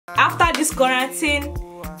After this quarantine,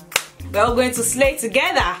 we're all going to slay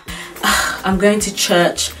together. I'm going to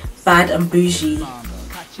church, bad and bougie.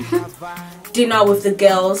 Dinner with the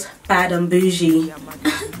girls, bad and bougie.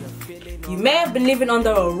 You may have been living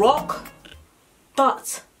under a rock,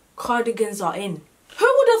 but cardigans are in.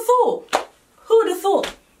 Who would have thought? Who would have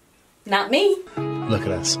thought? Not me. Look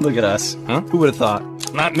at us. Look at us. Huh? Who would have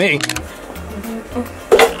thought? Not me.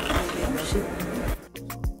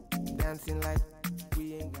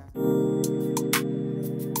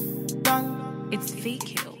 It's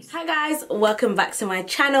VQ. Hi guys, welcome back to my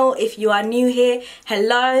channel. If you are new here,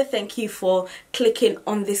 hello, thank you for clicking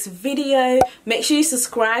on this video. Make sure you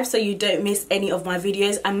subscribe so you don't miss any of my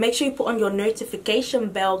videos, and make sure you put on your notification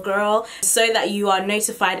bell, girl, so that you are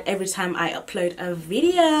notified every time I upload a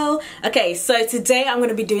video. Okay, so today I'm going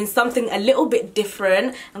to be doing something a little bit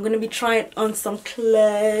different. I'm going to be trying on some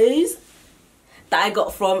clothes that I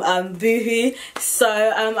got from Boohoo. So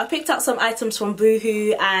I picked up some items from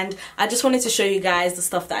Boohoo, and I just wanted to show you guys the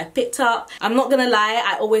stuff that I picked up. I'm not gonna lie,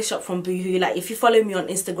 I always shop from Boohoo. Like, if you follow me on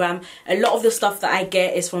Instagram, a lot of the stuff that I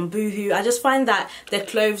get is from Boohoo. I just find that their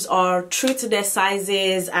clothes are true to their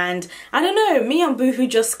sizes, and I don't know, me and Boohoo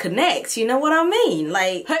just connect, you know what I mean?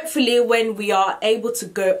 Like, hopefully when we are able to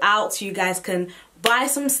go out, you guys can buy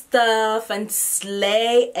some stuff and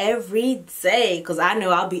slay every day, because I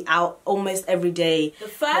know I'll be out almost every day. The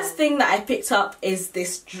first thing that I picked up is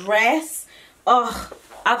this dress. Oh,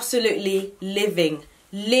 absolutely living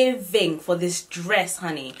for this dress,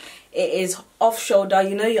 honey. It is off shoulder.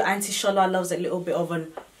 You know your auntie Shola loves a little bit of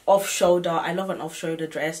an off shoulder. I love an off shoulder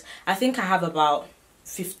dress. I think I have about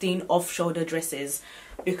 15 off shoulder dresses,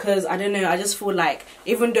 because I don't know, I just feel like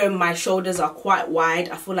even though my shoulders are quite wide,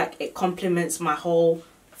 I feel like it complements my whole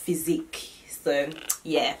physique. So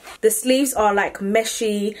yeah, the sleeves are like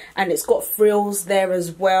meshy, and it's got frills there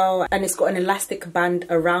as well, and it's got an elastic band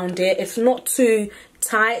around it. It's not too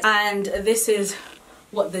tight, and this is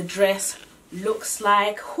what the dress looks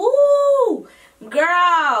like. Whoo,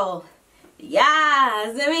 girl,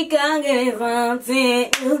 yeah, let me come get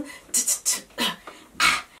something.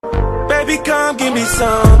 Baby, come give me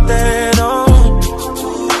something.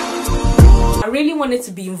 I really wanted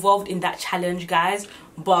to be involved in that challenge, guys,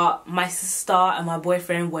 but my sister and my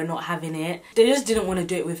boyfriend were not having it. They just didn't want to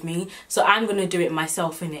do it with me, so I'm gonna do it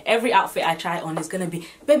myself, innit? Every outfit I try on is gonna be,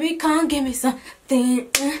 baby, come give me something.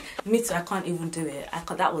 Me too, I can't even do it.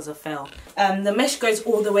 That was a fail. The mesh goes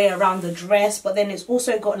all the way around the dress, but then it's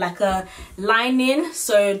also got like a lining,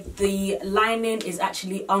 so the lining is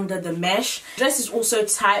actually under the mesh. The dress is also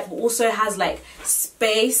tight, but also has like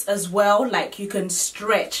space as well, like you can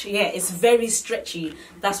stretch. Yeah, it's very stretchy.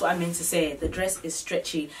 That's what I meant to say. The dress is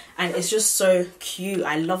stretchy, and it's just so cute.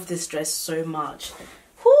 I love this dress so much.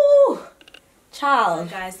 Whoo!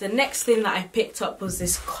 Child. Guys, the next thing that I picked up was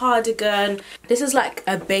this cardigan. This is like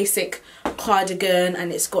a basic cardigan,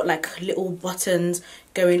 and it's got like little buttons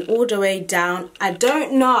going all the way down. I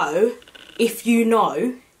don't know if you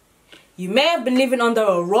know, you may have been living under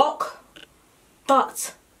a rock,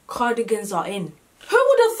 but cardigans are in. Who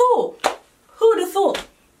would have thought? Who would have thought?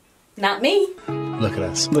 Not me. Look at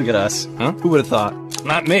us. Look at us. Huh? Who would have thought?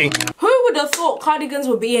 Not me. Who would have thought cardigans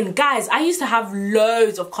would be in? Guys, I used to have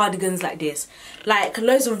loads of cardigans like this. Like,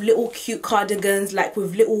 loads of little cute cardigans, like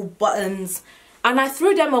with little buttons. And I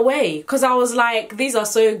threw them away, because I was like, these are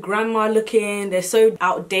so grandma looking. They're so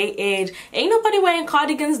outdated. Ain't nobody wearing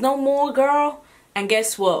cardigans no more, girl. And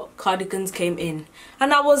guess what? Cardigans came in.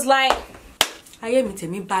 And I was like, aye me to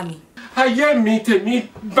me, bami.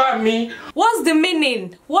 What's the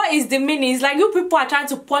meaning? What is the meaning? It's like you people are trying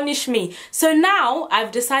to punish me. So now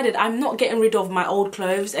I've decided I'm not getting rid of my old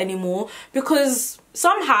clothes anymore, because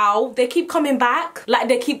somehow they keep coming back. Like,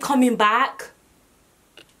 they keep coming back.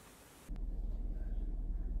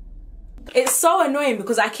 It's so annoying,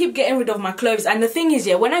 because I keep getting rid of my clothes, and the thing is,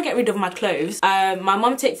 yeah, when I get rid of my clothes, my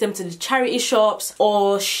mum takes them to the charity shops,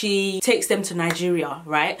 or she takes them to Nigeria,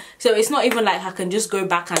 right? So it's not even like I can just go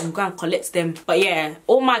back and go and collect them. But yeah,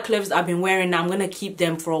 all my clothes that I've been wearing now, I'm gonna keep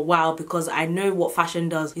them for a while, because I know what fashion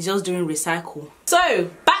does. It's just doing recycle. So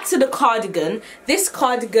back to the cardigan. This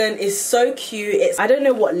cardigan is so cute. I don't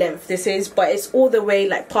know what length this is, but it's all the way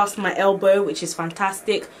like past my elbow, which is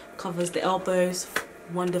fantastic. Covers the elbows.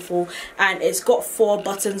 Wonderful. And it's got 4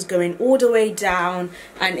 buttons going all the way down,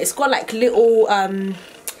 and it's got like little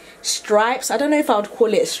stripes. I don't know if I would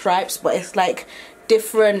call it stripes, but it's like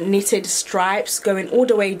different knitted stripes going all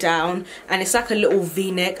the way down, and it's like a little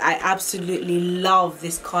v-neck. I absolutely love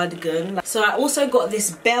this cardigan. So I also got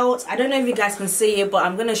this belt. I don't know if you guys can see it, but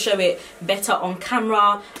I'm gonna show it better on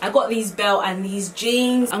camera. I got these belt and these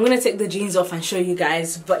jeans. I'm gonna take the jeans off and show you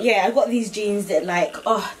guys, but yeah, I got these jeans that like,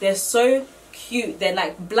 oh, they're so cute. They're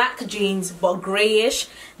like black jeans but grayish.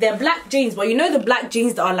 They're black jeans, but you know the black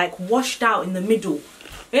jeans that are like washed out in the middle?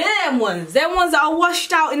 Yeah, them ones that are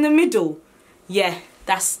washed out in the middle. Yeah,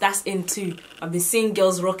 that's in too. I've been seeing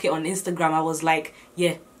girls rock it on Instagram. I was like,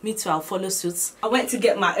 yeah, me too, I'll follow suits. I went to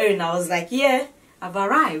get my own. I was like, yeah, I've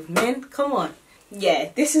arrived, man, come on. Yeah,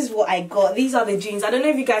 this is what I got. These are the jeans. I don't know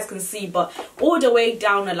if you guys can see, but all the way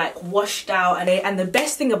down are like washed out. And the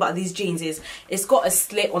best thing about these jeans is it's got a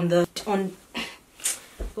slit on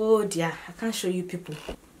oh dear, I can't show you people.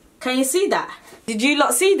 Can you see that? Did you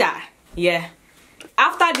lot see that? Yeah.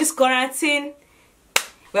 After this quarantine,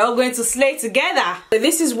 we're all going to slay together. So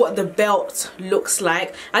this is what the belt looks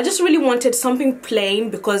like. I just really wanted something plain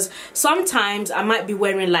because sometimes I might be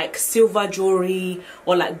wearing like silver jewelry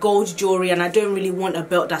or like gold jewelry, and I don't really want a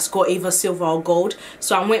belt that's got either silver or gold.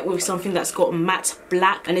 So I went with something that's got matte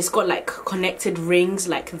black, and it's got like connected rings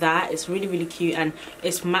like that. It's really, really cute, and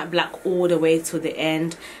it's matte black all the way to the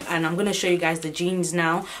end. And I'm gonna show you guys the jeans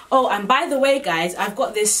now. Oh, and by the way guys, I've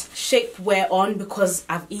got this shapewear on because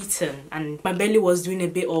I've eaten and my belly was doing a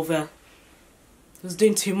bit over, it was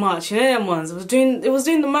doing too much, you know them ones, it was doing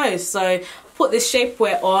the most. So put this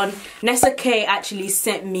shapewear on. Nessa K actually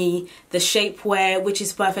sent me the shapewear, which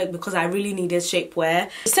is perfect because I really needed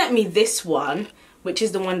shapewear. She sent me this one, which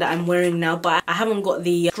is the one that I'm wearing now, but I haven't got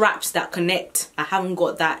the straps that connect. I haven't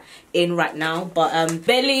got that in right now, but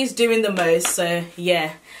belly is doing the most, so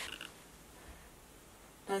yeah.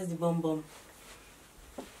 That's the bum bum.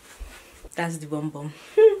 That's the bum bum.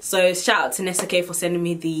 So shout out to Nessa K for sending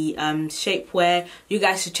me the shapewear. You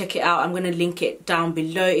guys should check it out. I'm gonna link it down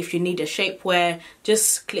below. If you need a shapewear,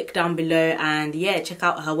 just click down below and yeah, check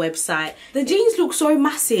out her website. The jeans look so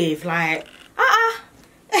massive, like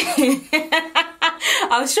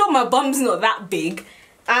I'm sure my bum's not that big.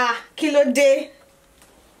 Kilo day.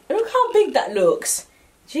 Look how big that looks.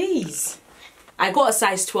 Jeez. I got a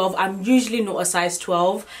size 12. I'm usually not a size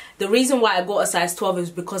 12. The reason why I got a size 12 is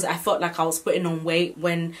because I felt like I was putting on weight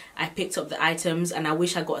when I picked up the items, and I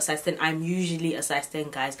wish I got a size 10. I'm usually a size 10,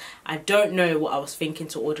 guys. I don't know what I was thinking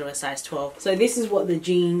to order a size 12. So this is what the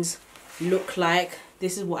jeans look like.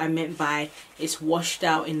 This is what I meant by it's washed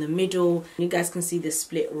out in the middle. You guys can see the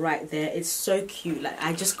split right there. It's so cute. Like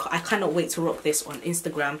I cannot wait to rock this on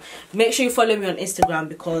Instagram. Make sure you follow me on Instagram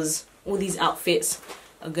because all these outfits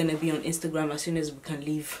are gonna be on Instagram as soon as we can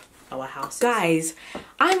leave our house. Guys,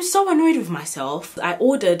 I'm so annoyed with myself. I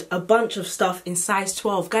ordered a bunch of stuff in size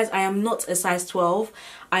 12. Guys, I am not a size 12.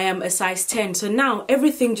 I am a size 10. So now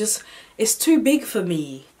everything just is too big for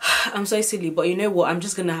me. I'm so silly, but you know what? I'm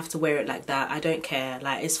just gonna have to wear it like that. I don't care.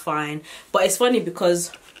 Like, it's fine. But it's funny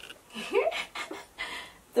because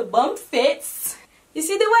the bum fits. You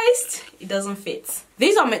see the waist? It doesn't fit.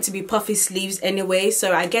 These are meant to be puffy sleeves anyway,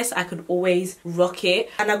 so I guess I could always rock it.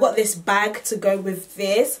 And I got this bag to go with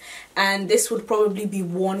this, and this would probably be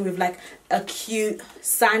worn with like a cute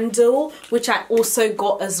sandal, which I also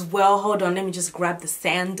got as well. Hold on, let me just grab the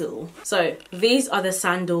sandal. So these are the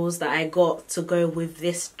sandals that I got to go with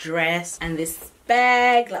this dress and this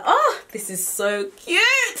bag. Like, oh, this is so cute.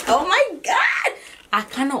 Oh my god, I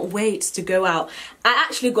cannot wait to go out. I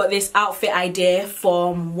actually got this outfit idea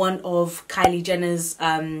from one of Kylie Jenner's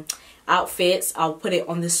outfits. I'll put it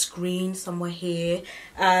on the screen somewhere here.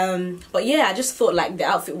 But yeah, I just thought like the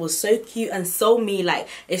outfit was so cute and so me. Like,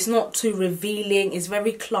 it's not too revealing. It's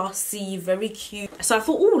very classy, very cute. So I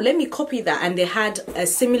thought, oh, let me copy that. And they had a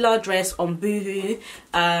similar dress on Boohoo,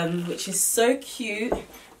 which is so cute.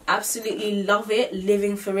 Absolutely love it.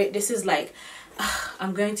 Living for it. This is like,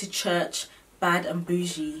 I'm going to church, bad and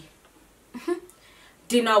bougie.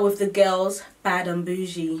 Dinner with the girls, bad and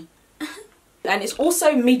bougie. And it's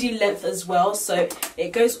also midi length as well, so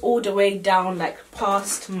it goes all the way down like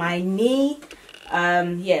past my knee.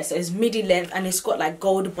 Yeah, so it's midi length, and it's got like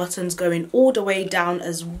gold buttons going all the way down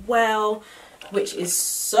as well, which is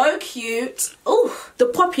so cute. Oh, the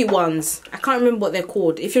poppy ones, I can't remember what they're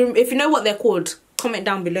called. If you know what they're called, comment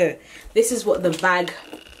down below. This is what the bag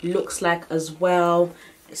looks like as well.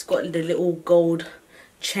 It's got the little gold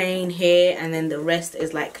chain here, and then the rest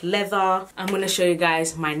is like leather. I'm gonna show you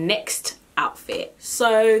guys my next outfit.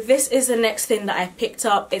 So this is the next thing that I picked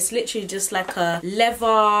up. It's literally just like a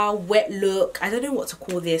leather wet look. I don't know what to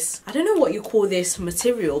call this. I don't know what you call this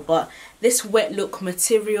material, but this wet look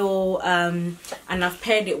material, and I've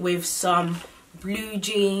paired it with some blue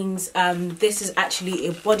jeans. This is actually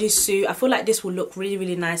a bodysuit. I feel like this will look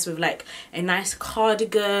really nice with like a nice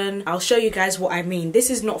cardigan. I'll show you guys what I mean. This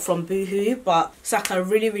is not from Boohoo, but it's like a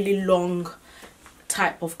really long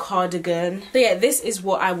type of cardigan. So yeah, this is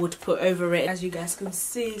what I would put over it. As you guys can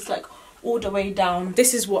see, it's like all the way down.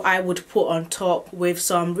 This is what I would put on top with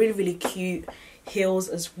some really cute heels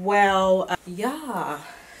as well. Yeah,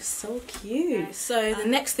 so cute. So the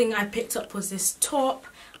next thing I picked up was this top.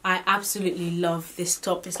 I absolutely love this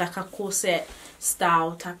top. It's like a corset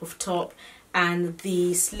style type of top, and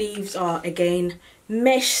the sleeves are again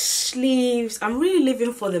mesh sleeves. I'm really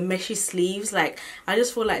living for the meshy sleeves. Like, I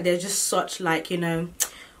just feel like they're just such, like, you know,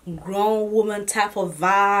 grown woman type of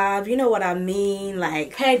vibe, you know what I mean.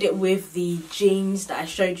 Like, paired it with the jeans that I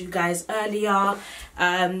showed you guys earlier.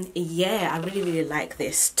 Yeah, I really like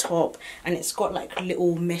this top, and it's got like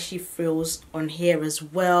little meshy frills on here as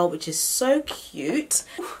well, which is so cute.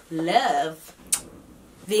 Love.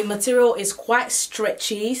 The material is quite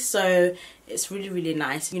stretchy, so it's really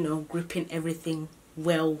nice, you know, gripping everything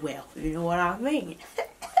well, you know what I mean.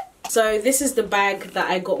 So this is the bag that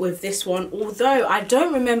I got with this one, although I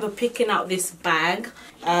don't remember picking out this bag.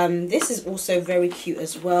 This is also very cute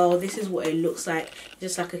as well. This is what it looks like,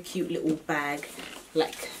 just like a cute little bag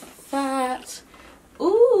like that.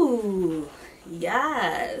 Ooh,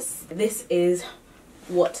 yes, this is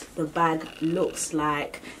what the bag looks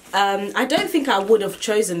like. I don't think I would have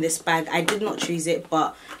chosen this bag. I did not choose it,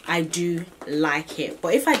 but I do like it.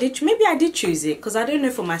 But if I did, maybe I did choose it, because I don't know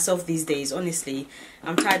for myself these days. Honestly,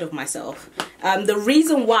 I'm tired of myself. The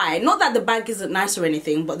reason why, not that the bag isn't nice or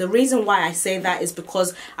anything, but the reason why I say that is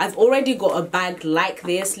because I've already got a bag like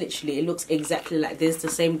this. Literally, it looks exactly like this, the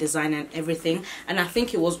same design and everything, and I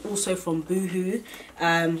think it was also from Boohoo.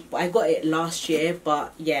 But I got it last year.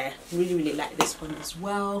 But yeah, really like this one as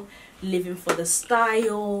well. Living for the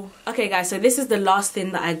style. Okay guys, so this is the last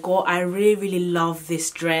thing that I got. I really love this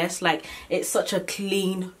dress. Like, it's such a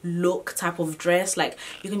clean look type of dress. Like,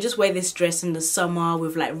 you can just wear this dress in the summer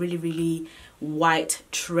with like really white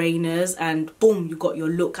trainers, and boom, you got your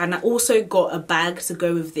look. And I also got a bag to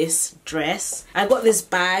go with this dress. I got this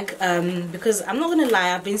bag because I'm not gonna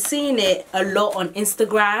lie, I've been seeing it a lot on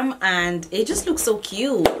Instagram and it just looks so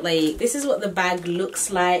cute. Like, this is what the bag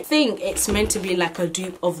looks like. I think it's meant to be like a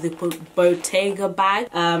dupe of the Bottega bag.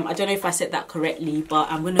 I don't know if I said that correctly,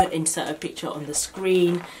 but I'm gonna insert a picture on the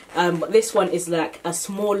screen. But this one is like a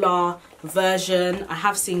smaller version. I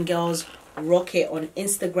have seen girls rock it on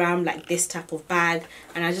Instagram, like this type of bag,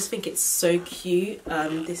 and I just think it's so cute.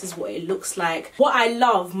 This is what it looks like. What I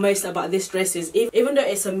love most about this dress is, even though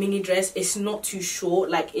it's a mini dress, it's not too short.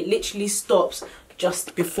 Like, it literally stops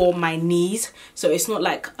just before my knees, so it's not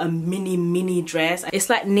like a mini dress. It's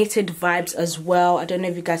like knitted vibes as well. I don't know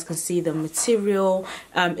if you guys can see the material.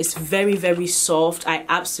 It's very soft. I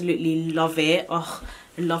absolutely love it. Oh,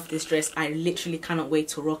 I love this dress. I literally cannot wait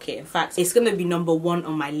to rock it. In fact, it's gonna be #1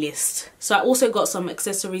 on my list. So I also got some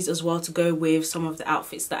accessories as well to go with some of the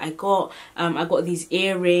outfits that I got. I got these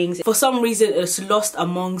earrings. For some reason, it's lost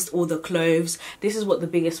amongst all the clothes. This is what the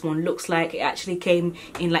biggest one looks like. It actually came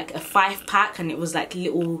in like a 5-pack, and it was like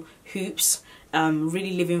little hoops.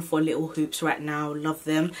 Really living for little hoops right now. Love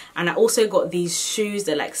them. And I also got these shoes.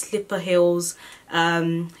 They're like slipper heels.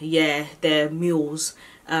 Yeah, they're mules.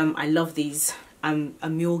 I love these. I'm a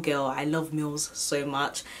mule girl. I love mules so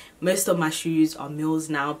much. Most of my shoes are mules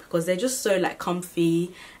now because they're just so like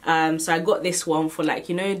comfy. So I got this one for, like,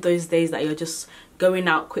 you know, those days that you're just going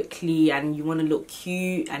out quickly and you want to look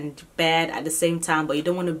cute and bad at the same time, but you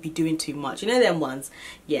don't want to be doing too much, you know, them ones.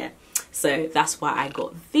 Yeah, so that's why I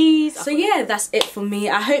got these. So yeah, that's it for me.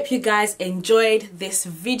 I hope you guys enjoyed this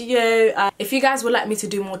video. If you guys would like me to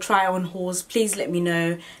do more try on hauls, please let me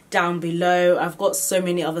know down below. I've got so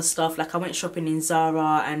many other stuff. Like, I went shopping in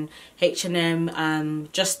Zara and H&M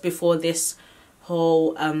just before this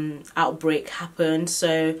whole outbreak happened,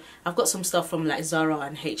 so I've got some stuff from like Zara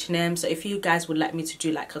and H&M. So if you guys would like me to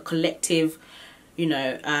do like a collective, you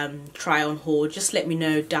know, try on haul, just let me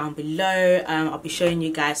know down below. I'll be showing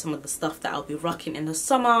you guys some of the stuff that I'll be rocking in the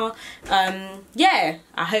summer. Yeah,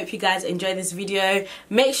 I hope you guys enjoy this video.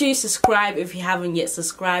 Make sure you subscribe if you haven't yet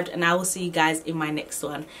subscribed, and I will see you guys in my next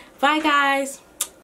one. Bye guys.